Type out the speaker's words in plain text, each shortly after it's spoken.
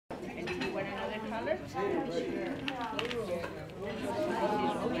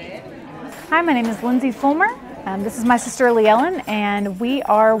Hi, my name is Lindsay Fulmer. This is my sister Lee Ellen, and we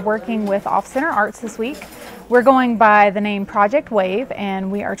are working with OFFCenter Arts this week. We're going by the name Project Wave,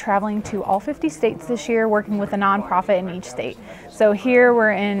 and we are traveling to all 50 states this year, working with a nonprofit in each state. So here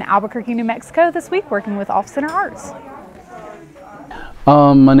we're in Albuquerque, New Mexico this week, working with OFFCenter Arts.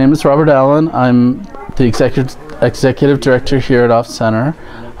 My name is Robert Allen. I'm the executive director here at OFFCenter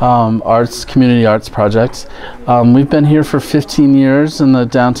Community Arts Projects. We've been here for 15 years in the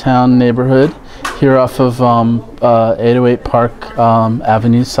downtown neighborhood, here off of 808 Park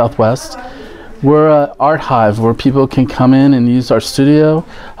Avenue Southwest. We're an art hive where people can come in and use our studio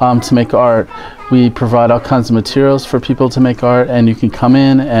to make art. We provide all kinds of materials for people to make art, and you can come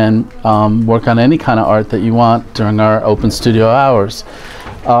in and work on any kind of art that you want during our open studio hours.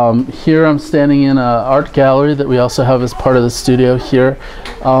 Here I'm standing in an art gallery that we also have as part of the studio here.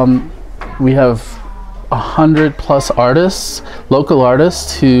 We have 100+ artists, local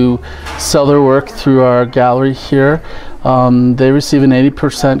artists, who sell their work through our gallery here. They receive an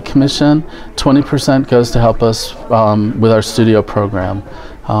 80% commission, 20% goes to help us with our studio program.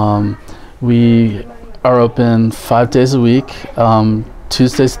 We are open 5 days a week,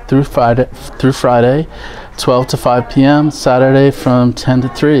 Tuesdays through Friday, 12 to 5 p.m., Saturday from 10 to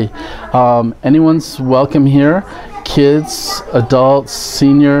 3. Anyone's welcome here, kids, adults,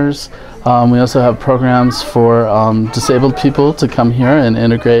 seniors. We also have programs for disabled people to come here and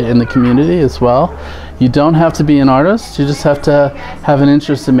integrate in the community as well. You don't have to be an artist, you just have to have an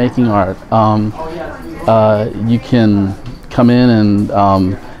interest in making art. You can come in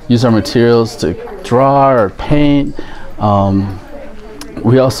and use our materials to draw or paint.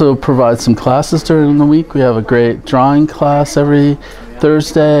 We also provide some classes during the week. We have a great drawing class every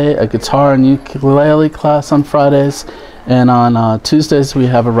Thursday, a guitar and ukulele class on Fridays, and on Tuesdays we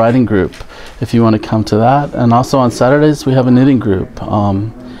have a writing group if you want to come to that. And also on Saturdays we have a knitting group.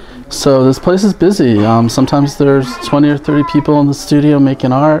 So this place is busy. Sometimes there's 20 or 30 people in the studio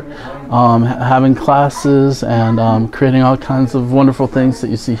making art, having classes, and creating all kinds of wonderful things that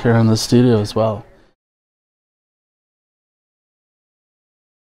you see here in the studio as well.